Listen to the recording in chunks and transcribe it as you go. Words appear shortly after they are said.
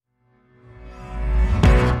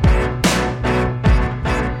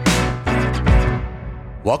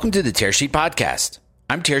Welcome to the Tearsheet Podcast.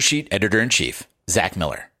 I'm Tearsheet Editor-in-Chief, Zach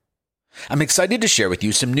Miller. I'm excited to share with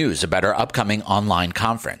you some news about our upcoming online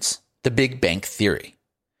conference, The Big Bank Theory.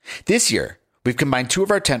 This year, we've combined two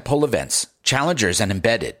of our tentpole events, Challengers and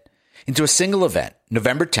Embedded, into a single event,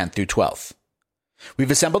 November 10th through 12th. We've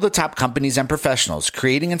assembled the top companies and professionals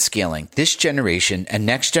creating and scaling this generation and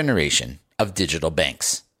next generation of digital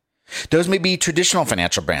banks. Those may be traditional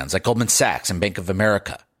financial brands like Goldman Sachs and Bank of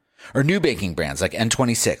America, or new banking brands like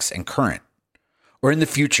N26 and Current. Or in the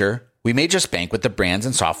future, we may just bank with the brands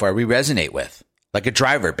and software we resonate with, like a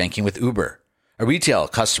driver banking with Uber, a retail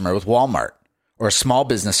customer with Walmart, or a small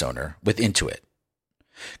business owner with Intuit.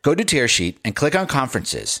 Go to Tearsheet and click on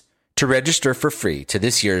Conferences to register for free to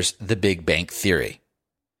this year's The Big Bank Theory.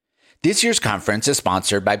 This year's conference is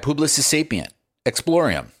sponsored by Publicis Sapient,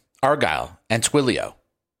 Explorium, Argyle, and Twilio.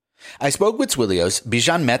 I spoke with Twilio's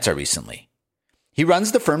Bijan Mehta recently. He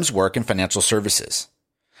runs the firm's work in financial services.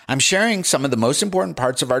 I'm sharing some of the most important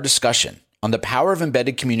parts of our discussion on the power of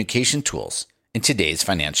embedded communication tools in today's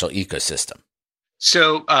financial ecosystem.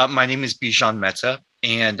 So my name is Bijan Mehta,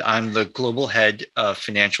 and I'm the global head of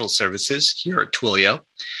financial services here at Twilio.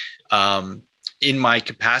 In my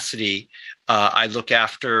capacity, I look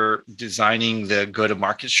after designing the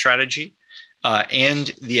go-to-market strategy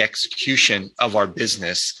and the execution of our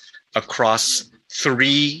business across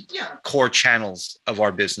three core channels of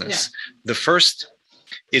our business. The first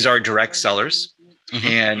is our direct sellers,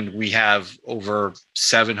 and we have over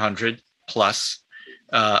 700 plus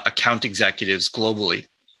account executives globally.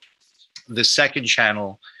 The second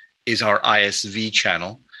channel is our ISV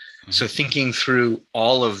channel. So thinking through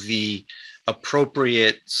all of the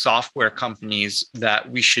appropriate software companies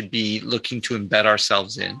that we should be looking to embed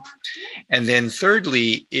ourselves in. And then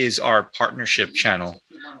thirdly is our partnership channel,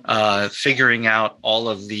 figuring out all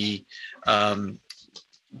of the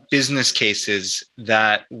business cases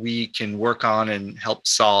that we can work on and help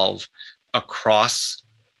solve across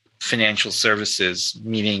financial services,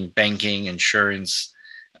 meaning banking, insurance,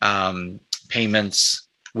 payments,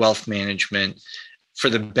 wealth management, for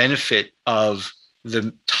the benefit of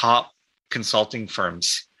the top consulting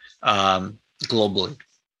firms globally.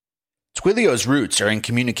 Twilio's roots are in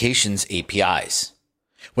communications APIs.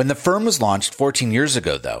 When the firm was launched 14 years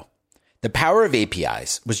ago, though, the power of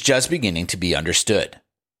APIs was just beginning to be understood.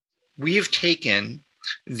 We have taken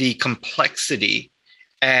the complexity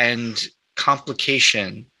and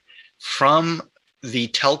complication from the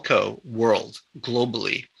telco world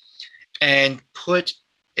globally and put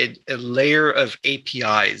a layer of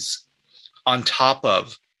APIs on top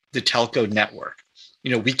of the telco network.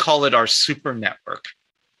 We call it our super network.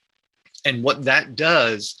 And what that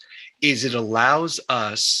does is it allows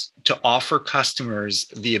us to offer customers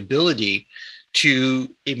the ability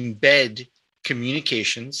to embed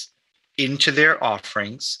communications into their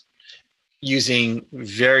offerings using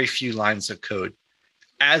very few lines of code,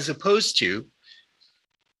 as opposed to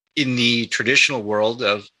in the traditional world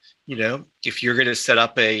of, if you're going to set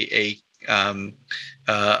up a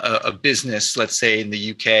business, let's say in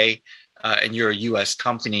the UK, and you're a US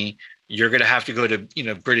company, you're going to have to go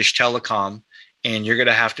to, British Telecom, and you're going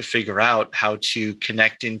to have to figure out how to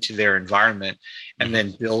connect into their environment and then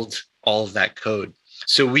build all of that code.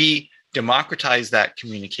 So we democratize that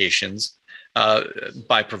communications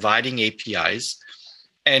by providing APIs.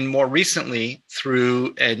 And more recently,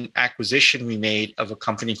 through an acquisition we made of a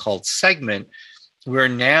company called Segment, we're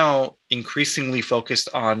now increasingly focused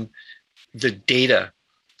on the data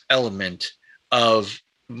element of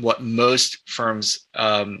what most firms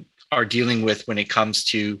are dealing with when it comes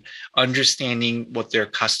to understanding what their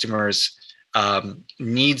customers'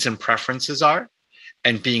 needs and preferences are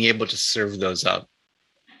and being able to serve those up.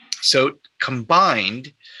 So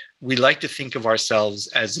combined, we like to think of ourselves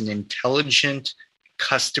as an intelligent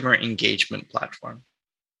customer engagement platform.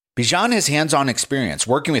 Bijan has hands-on experience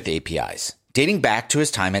working with APIs, dating back to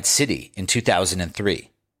his time at Citi in 2003.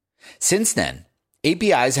 Since then,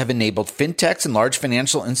 APIs have enabled fintechs and large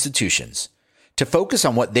financial institutions to focus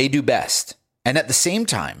on what they do best, and at the same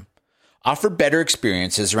time, offer better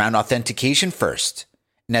experiences around authentication first,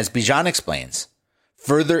 and as Bijan explains,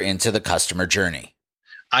 further into the customer journey.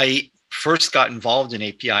 I first got involved in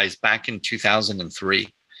APIs back in 2003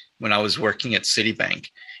 when I was working at Citibank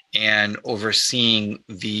and overseeing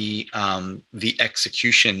the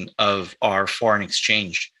execution of our foreign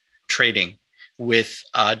exchange trading with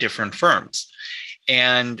different firms.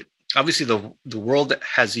 And obviously the world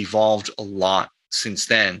has evolved a lot since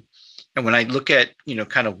then. And when I look at,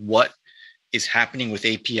 kind of what is happening with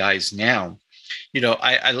APIs now,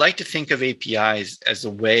 I like to think of APIs as a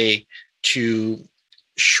way to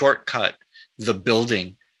shortcut the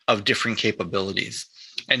building of different capabilities.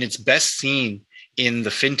 and it's best seen in the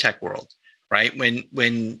fintech world, right? When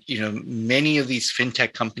many of these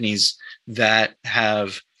fintech companies that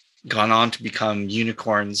have gone on to become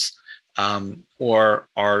unicorns, or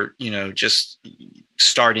are just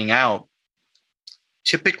starting out,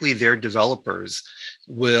 typically their developers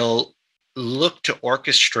will look to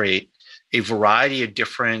orchestrate a variety of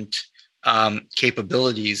different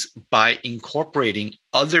capabilities by incorporating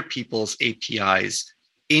other people's APIs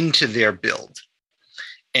into their build.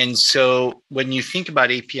 And so when you think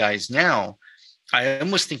about APIs now, I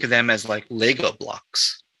almost think of them as like Lego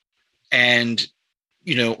blocks. And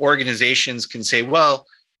organizations can say, well,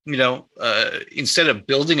 instead of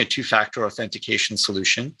building a two-factor authentication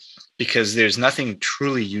solution, because there's nothing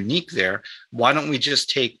truly unique there, why don't we just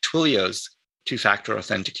take Twilio's two-factor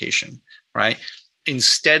authentication, right?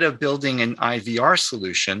 Instead of building an IVR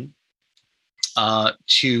solution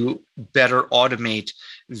to better automate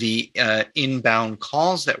the inbound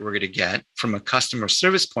calls that we're going to get from a customer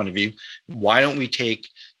service point of view, why don't we take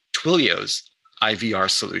Twilio's IVR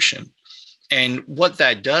solution? And what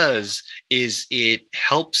that does is it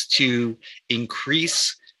helps to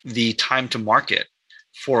increase the time to market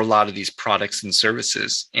for a lot of these products and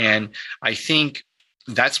services. And I think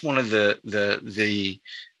that's one of the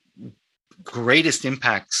greatest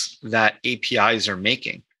impacts that APIs are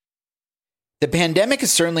making. The pandemic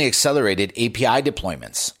has certainly accelerated API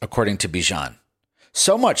deployments, according to Bijan.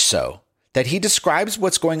 So much so that he describes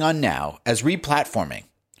what's going on now as replatforming,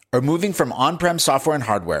 or moving from on-prem software and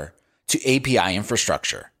hardware to API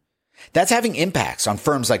infrastructure. That's having impacts on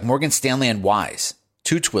firms like Morgan Stanley and Wise,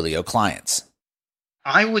 two Twilio clients.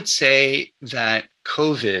 I would say that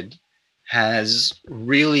COVID has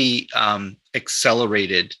really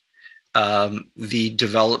accelerated the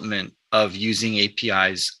development of using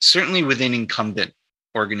APIs, certainly within incumbent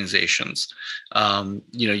organizations.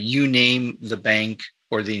 You name the bank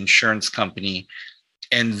or the insurance company,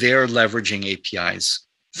 and they're leveraging APIs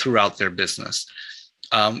throughout their business.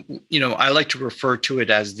 I like to refer to it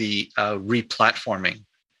as the replatforming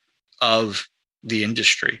of the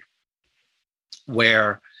industry,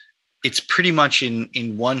 where it's pretty much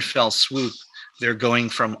in one fell swoop. They're going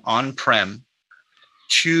from on-prem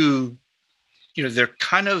to, they're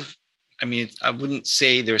kind of, I wouldn't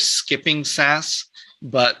say they're skipping SaaS,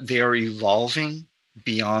 but they're evolving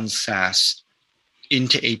beyond SaaS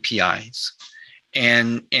into APIs.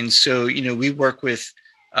 And so, we work with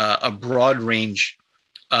a broad range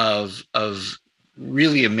of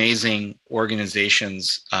really amazing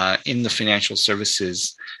organizations in the financial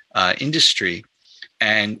services industry.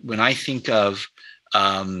 And when I think of,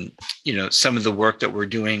 some of the work that we're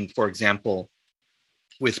doing, for example,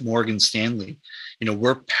 with Morgan Stanley,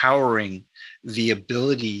 we're powering the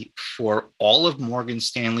ability for all of Morgan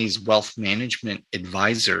Stanley's wealth management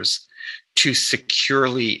advisors to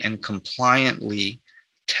securely and compliantly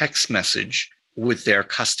text message with their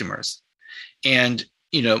customers. And,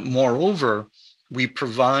 moreover, we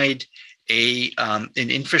provide an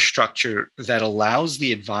infrastructure that allows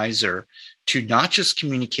the advisor to not just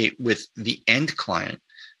communicate with the end client,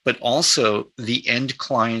 but also the end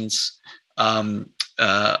client's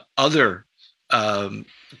other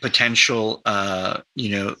potential,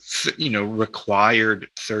 required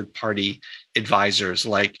third-party advisors,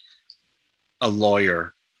 like a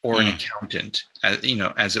lawyer or an accountant,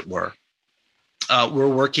 as it were. We're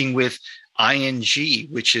working with ING,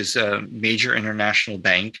 which is a major international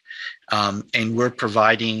bank, and we're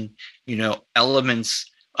providing, elements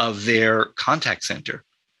of their contact center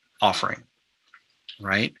offering,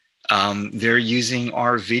 right? They're using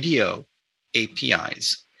our video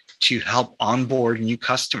APIs to help onboard new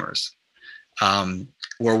customers.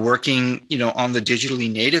 We're working, on the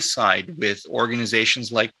digitally native side with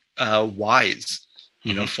organizations like Wise,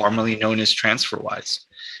 formerly known as TransferWise,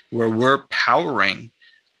 where we're powering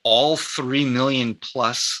all 3 million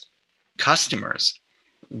plus customers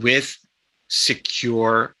with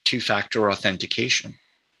secure two-factor authentication.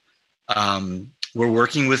 We're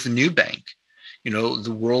working with Nubank,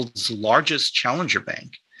 the world's largest challenger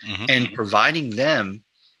bank, and providing them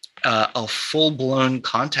a full-blown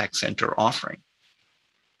contact center offering.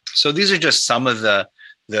 So these are just some of the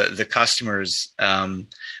customers.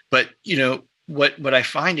 But what I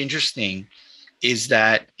find interesting is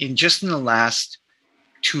that in the last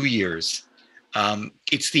 2 years,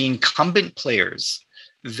 it's the incumbent players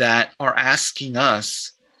that are asking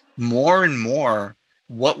us more and more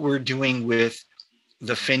what we're doing with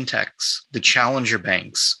the fintechs, the challenger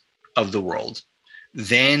banks of the world,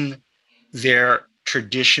 than their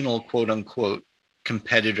traditional quote unquote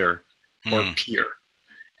competitor or peer.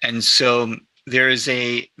 And so there's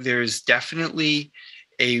definitely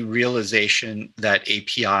a realization that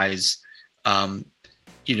APIs, are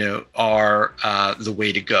the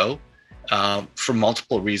way to go for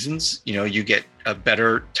multiple reasons. You get a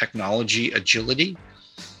better technology agility,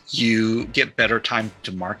 you get better time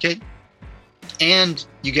to market, and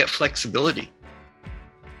you get flexibility.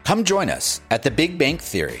 Come join us at the Big Bank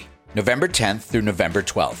Theory, November 10th through November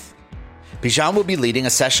 12th. Bijan will be leading a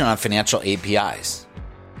session on financial APIs.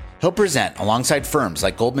 He'll present alongside firms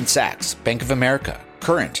like Goldman Sachs, Bank of America,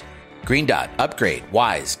 Current, Green Dot, Upgrade,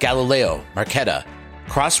 Wise, Galileo, Marqeta,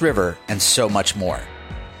 Cross River, and so much more.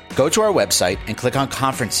 Go to our website and click on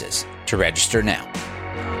conferences to register now.